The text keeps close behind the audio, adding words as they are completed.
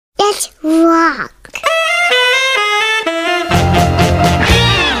Let's rock!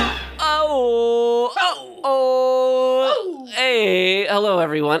 Hey, hello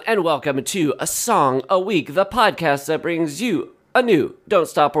everyone, and welcome to A Song a Week, the podcast that brings you a new Don't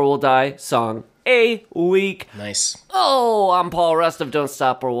Stop or We'll Die song a week. Nice. Oh, I'm Paul Rust of Don't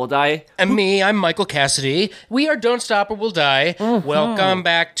Stop or We'll Die. And me, I'm Michael Cassidy. We are Don't Stop or We'll Die. Welcome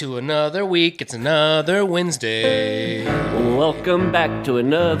back to another week. It's another Wednesday. Welcome back to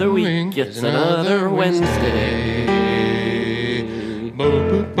another week. It's another Wednesday. Do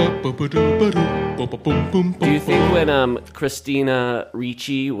you think when Christina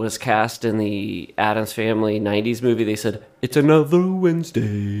Ricci was cast in the Addams Family 90s movie, they said, it's another Wednesday?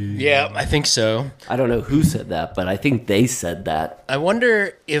 Yeah, I think so. I don't know who said that, but I think they said that. I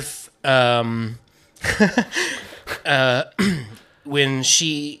wonder if when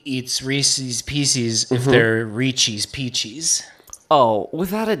she eats Reese's Pieces, if they're Ricci's Peaches. Oh,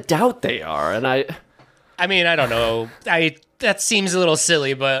 without a doubt they are. And I mean, I don't know. That seems a little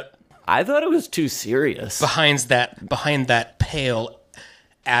silly, but I thought it was too serious. behind that pale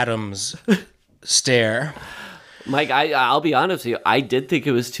Adams stare. Mike, I'll be honest with you, I did think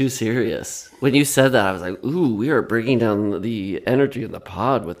it was too serious. When you said that, I was like, ooh, we are bringing down the energy in the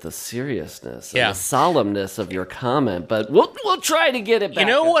pod with the seriousness and the solemnness of your comment, but we'll try to get it back.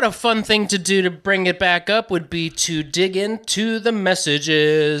 You know what a fun thing to do to bring it back up would be to dig into the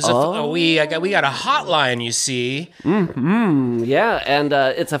messages. We got a hotline, you see. Yeah, and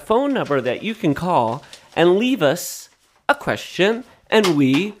it's a phone number that you can call and leave us a question, and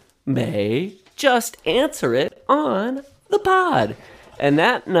we may just answer it on the pod. And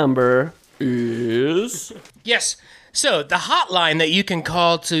that number is... Yes. So the hotline that you can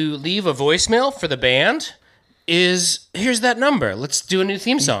call to leave a voicemail for the band is... Here's that number. Let's do a new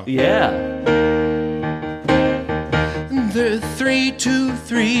theme song. Yeah. The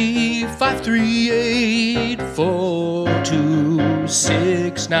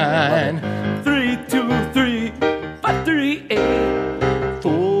 323-538-4269.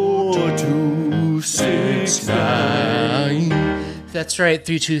 323-538-4269. That's right,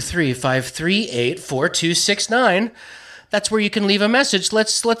 323-538-4269. That's where you can leave a message.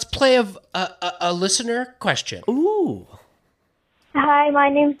 Let's play a listener question. Ooh. Hi, my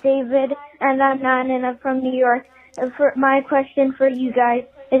name's David, and I'm 9, and I'm from New York. And my question for you guys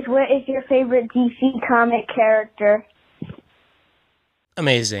is, what is your favorite DC comic character?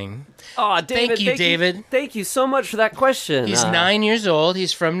 Amazing. Oh, David, Thank you, David. Thank you so much for that question. He's 9 years old.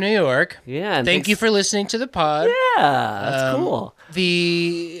 He's from New York. Yeah. And Thank you for listening to the pod. Yeah, that's cool.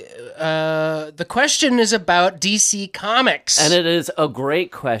 The question is about DC Comics. And it is a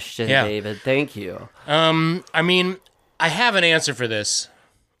great question, Yeah. David. Thank you. I mean, I have an answer for this.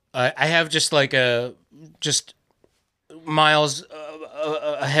 I have just miles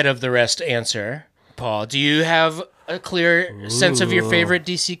ahead of the rest answer. Paul, do you have a clear sense of your favorite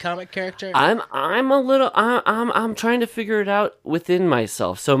DC comic character? I'm trying to figure it out within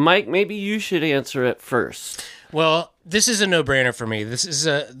myself. So, Mike, maybe you should answer it first. Well, this is a no-brainer for me. This is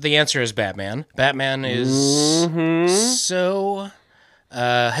the answer is Batman. Batman is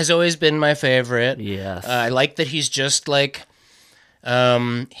has always been my favorite. Yes. I like that he's just like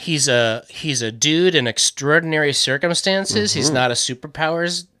he's a dude in extraordinary circumstances. He's not a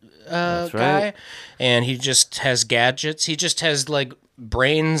superpowers guy, right. and he just has gadgets. He just has like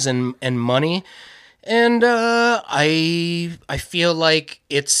brains and money. And I feel like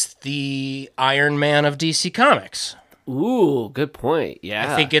it's the Iron Man of DC Comics. Ooh, good point.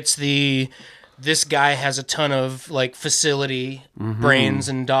 Yeah. I think it's this guy has a ton of like facility, brains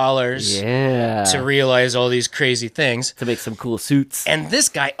and dollars to realize all these crazy things. To make some cool suits. And this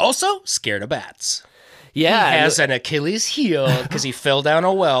guy also scared of bats. Yeah. He has an Achilles heel because he fell down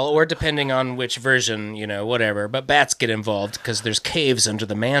a well, or depending on which version, whatever. But bats get involved because there's caves under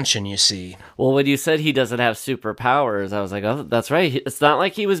the mansion, you see. Well, when you said he doesn't have superpowers, I was like, oh, that's right. It's not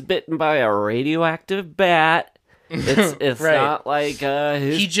like he was bitten by a radioactive bat. It's Right. not like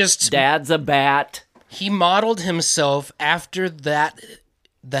his dad's a bat. He modeled himself after that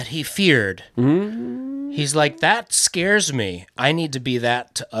he feared. He's like, that scares me. I need to be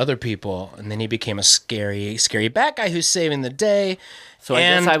that to other people. And then he became a scary, scary bat guy who's saving the day. So I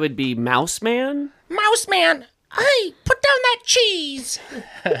guess I would be Mouse Man? Mouse Man, hey, put down that cheese.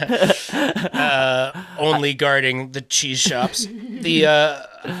 Only guarding the cheese shops.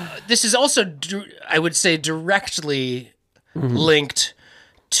 This is also, I would say, directly linked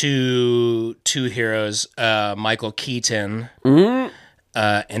to two heroes, Michael Keaton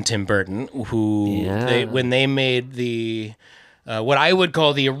and Tim Burton, who when they made the what I would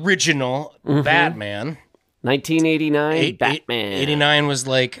call the original Batman, 1989 Batman. 89 was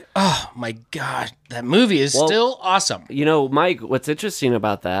like, oh my God, that movie is still awesome. You know, Mike, what's interesting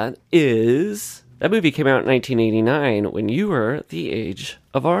about that is that movie came out in 1989 when you were the age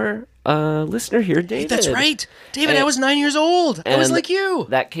of our listener here, David. Hey, that's right. David, I was 9 years old. I was like you.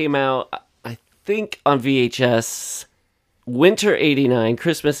 That came out, I think, on VHS winter 89,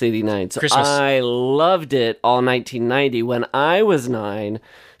 Christmas 89. So I loved it all 1990 when I was 9.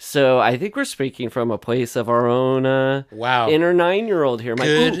 So I think we're speaking from a place of our own inner 9-year-old here.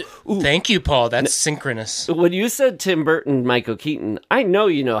 Good. Thank you, Paul. That's synchronous. When you said Tim Burton, Michael Keaton, I know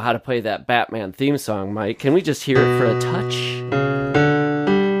you know how to play that Batman theme song, Mike. Can we just hear it for a touch?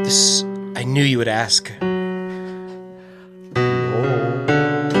 I knew you would ask.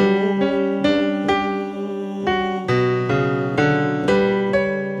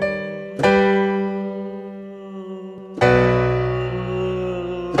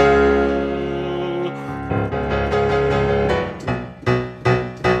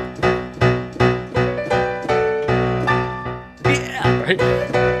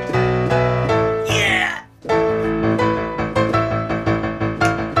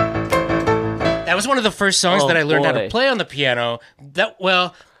 One of the first songs that I learned how to play on the piano. That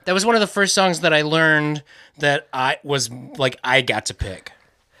was one of the first songs that I learned that I got to pick.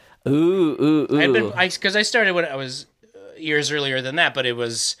 Ooh. Because I started when I was years earlier than that, but it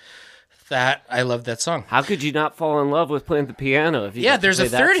was that I loved that song. How could you not fall in love with playing the piano? If you there's a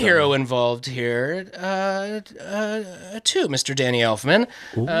third hero involved here, too, Mr. Danny Elfman.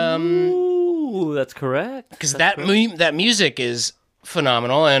 Ooh, that's correct. Because that music is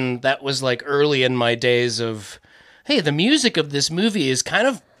phenomenal, and that was like early in my days of, hey, the music of this movie is kind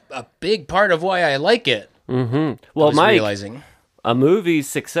of a big part of why I like it. Mm-hmm. Well, Mike, realizing a movie's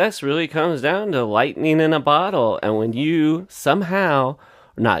success really comes down to lightning in a bottle, and when you somehow,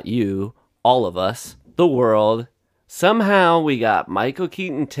 not you, all of us, the world, somehow we got Michael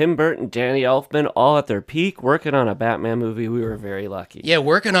Keaton, Tim Burton, Danny Elfman all at their peak working on a Batman movie. We were very lucky. Yeah,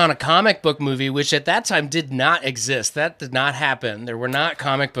 working on a comic book movie, which at that time did not exist. That did not happen. There were not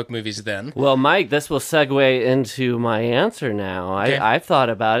comic book movies then. Well, Mike, this will segue into my answer now. Okay. I've thought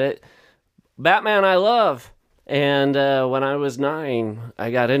about it. Batman I love. And when I was 9, I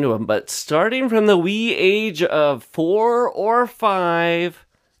got into him. But starting from the wee age of 4 or 5,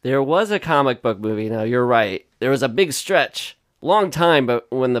 there was a comic book movie. Now, you're right. There was a big stretch, long time, but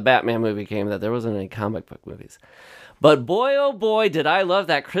when the Batman movie came, that there wasn't any comic book movies. But boy, oh boy, did I love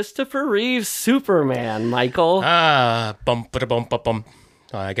that Christopher Reeve Superman, Michael. Bum ba bum ba bum.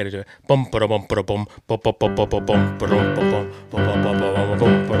 Oh, I gotta do it. Bum ba bum ba bum bum bum bum bum bum bum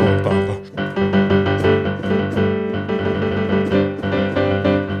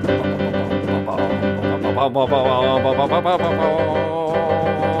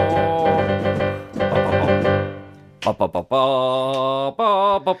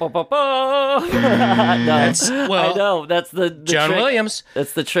I know that's the John trick. Williams.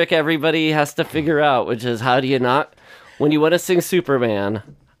 That's the trick everybody has to figure out, which is how do you not, when you want to sing Superman,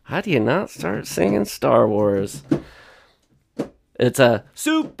 how do you not start singing Star Wars? It's a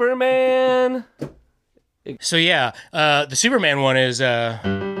Superman. So yeah, the Superman one is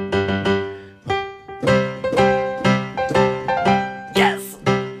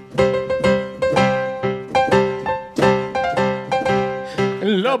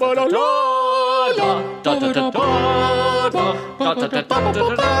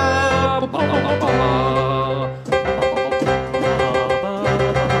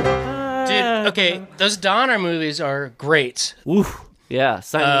Dude, okay, those Donner movies are great. Oof. Yeah,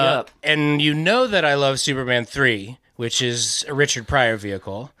 sign me up. And you know that I love Superman 3, which is a Richard Pryor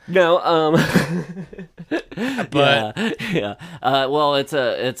vehicle. No, but yeah. Well, it's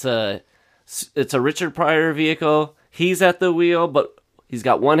a Richard Pryor vehicle. He's at the wheel, but he's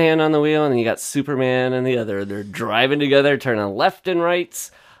got one hand on the wheel, and then you got Superman in the other. They're driving together, turning left and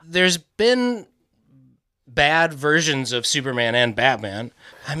rights. There's been bad versions of Superman and Batman.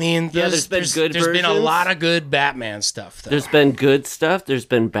 I mean, there's been a lot of good Batman stuff, though. There's been good stuff. There's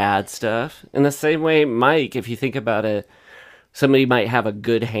been bad stuff. In the same way, Mike, if you think about it, somebody might have a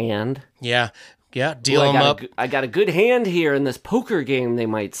good hand. Yeah, deal them up. I got a good hand here in this poker game, they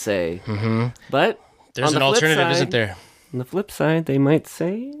might say. Mm-hmm. But there's an alternative, side, isn't there? On the flip side, they might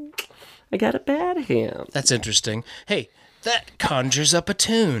say, I got a bad hand. That's interesting. Hey, that conjures up a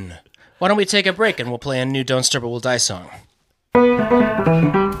tune. Why don't we take a break and we'll play a new Don't Start But We'll Die song.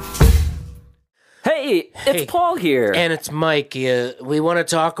 Hey, it's Paul here. And it's Mike. We want to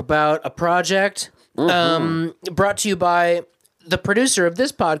talk about a project brought to you by the producer of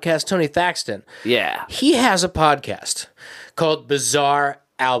this podcast, Tony Thaxton. Yeah. He has a podcast called Bizarre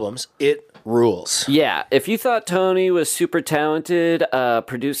Albums. It rules. Yeah, if you thought Tony was super talented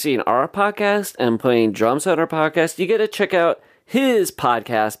producing our podcast and playing drums on our podcast, you got to check out his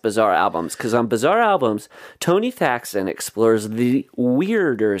podcast, Bizarre Albums, because on Bizarre Albums, Tony Thaxton explores the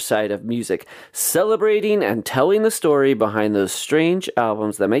weirder side of music, celebrating and telling the story behind those strange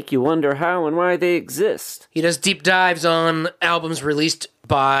albums that make you wonder how and why they exist. He does deep dives on albums released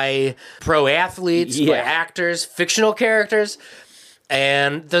by pro athletes, by actors, fictional characters.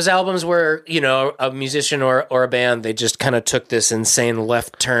 And those albums were, you know, a musician or a band, they just kind of took this insane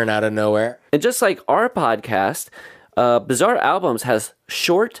left turn out of nowhere. And just like our podcast, Bizarre Albums has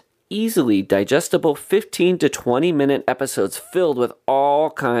short, easily digestible 15 to 20 minute episodes filled with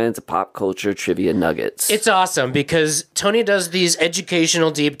all kinds of pop culture trivia nuggets. It's awesome because Tony does these educational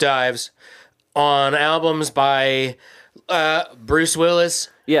deep dives on albums by Bruce Willis,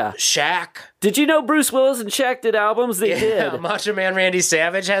 Shaq. Did you know Bruce Willis and Shaq did albums? They did. Macho Man Randy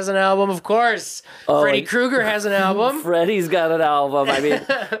Savage has an album, of course. Freddy Krueger has an album. Freddy's got an album. I mean,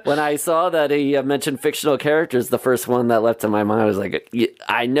 when I saw that he mentioned fictional characters, the first one that leapt in my mind was like,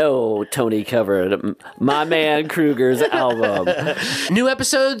 I know Tony covered my man Krueger's album. New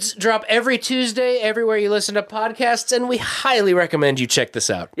episodes drop every Tuesday everywhere you listen to podcasts, and we highly recommend you check this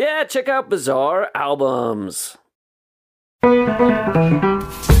out. Yeah, check out Bizarre Albums.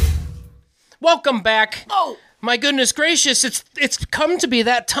 Welcome back. Oh, my goodness gracious, it's come to be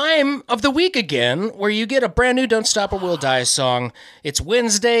that time of the week again where you get a brand new Don't Stop or We'll Die song. It's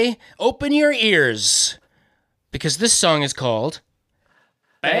Wednesday. Open your ears. Because this song is called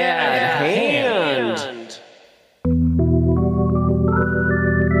Bad Hand.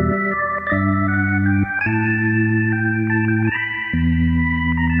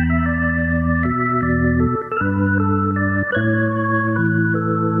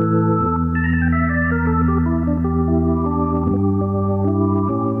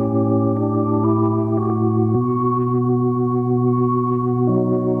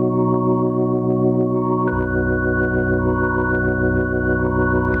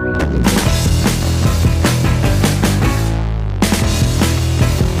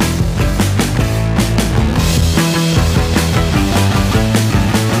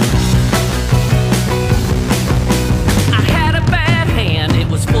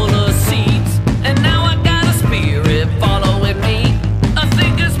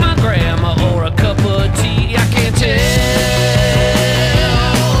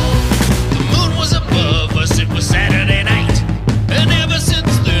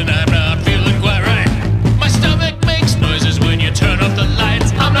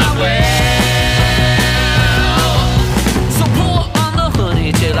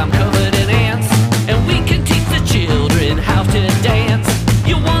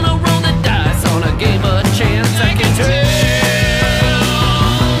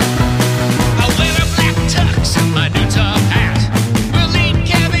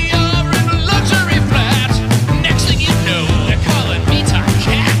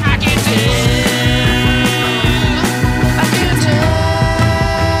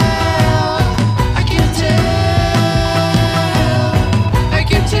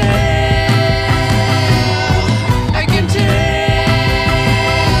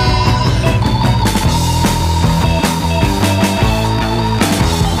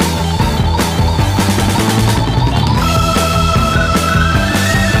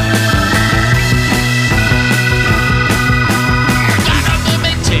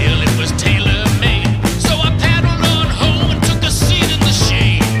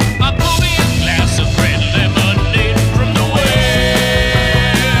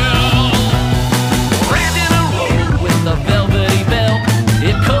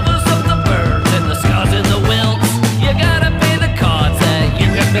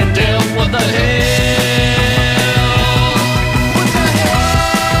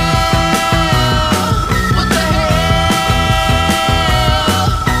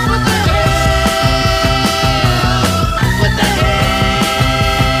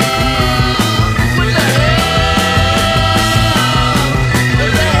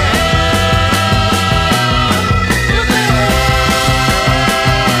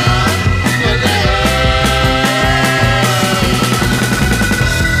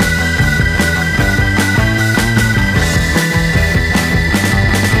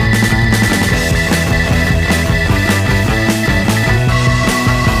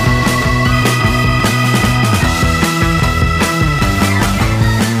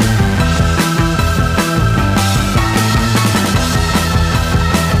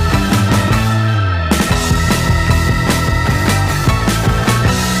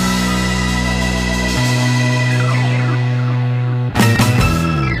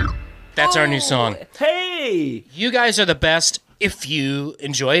 That's our new song. Hey! You guys are the best. If you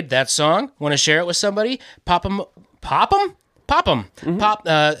enjoyed that song, want to share it with somebody, toss them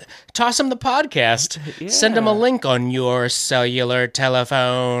the podcast. Yeah. Send them a link on your cellular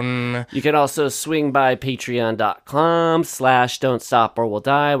telephone. You can also swing by patreon.com/Don't Stop or We'll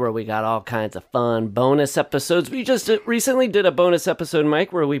Die, where we got all kinds of fun bonus episodes. We just recently did a bonus episode,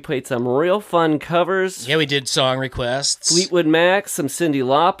 Mike, where we played some real fun covers. Yeah, we did song requests. Fleetwood Mac, some Cyndi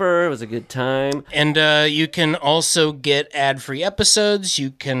Lauper. It was a good time. And you can also get ad-free episodes.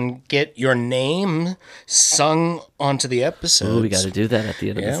 You can get your name sung onto the episode. Oh, we got to do that at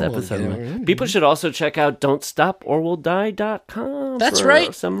the end of this we'll episode. get it. People should also check out don'tstoporwilldie.com. That's for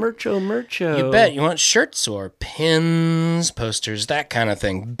right. Some mercho. You bet. You want shirts or pins, posters, that kind of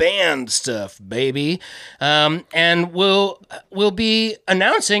thing. Band stuff, baby. And we'll be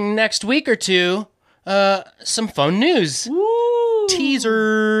announcing next week or two some fun news. Woo!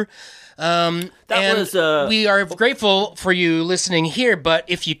 Teaser. We are grateful for you listening here, but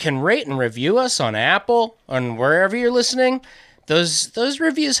if you can rate and review us on Apple, on wherever you're listening, those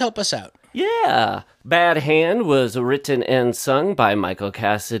reviews help us out. Yeah. Bad Hand was written and sung by Michael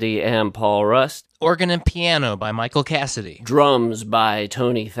Cassidy and Paul Rust. Organ and Piano by Michael Cassidy. Drums by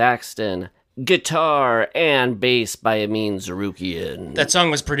Tony Thaxton. Guitar and bass by Amin Zarukian. That song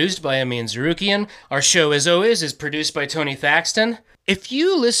was produced by Amin Zarukian. Our show, as always, is produced by Tony Thaxton. If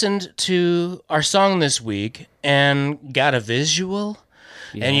you listened to our song this week and got a visual,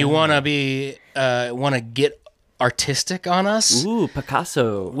 and you want to get artistic on us, Ooh,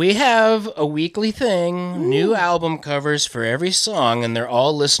 Picasso. we have a weekly thing, new album covers for every song, and they're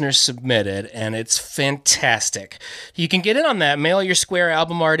all listener submitted, and it's fantastic. You can get in on that. Mail your square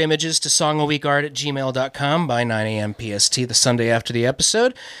album art images to songaweekart@gmail.com by 9 a.m. PST the Sunday after the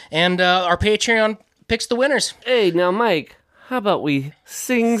episode, and our Patreon picks the winners. Hey, now, Mike, how about we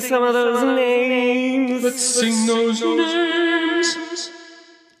sing some of those names? Let's sing those names.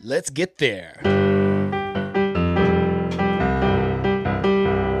 Let's get there.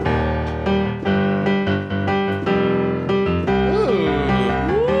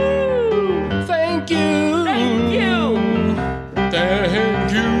 Thank you. Thank you.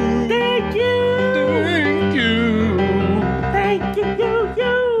 Thank you. Thank you. Thank you. Thank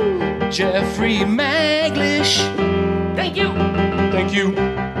you. Jeffrey Maglish. Thank you. Thank you.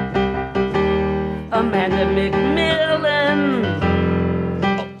 Amanda McMillan.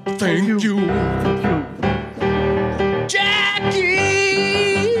 Thank you. Thank you. Jackie.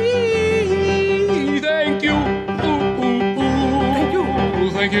 Thank you. Thank you.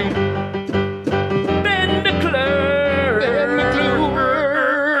 Thank you. Ben McClure. Ben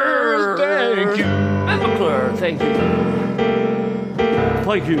McClure. Thank you. Ben McClure. Thank you.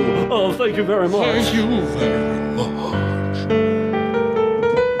 Thank you. Oh, thank you very much. Thank you very much.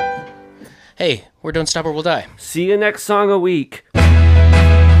 Hey, we're Don't Stop or We'll Die. See you next song a week.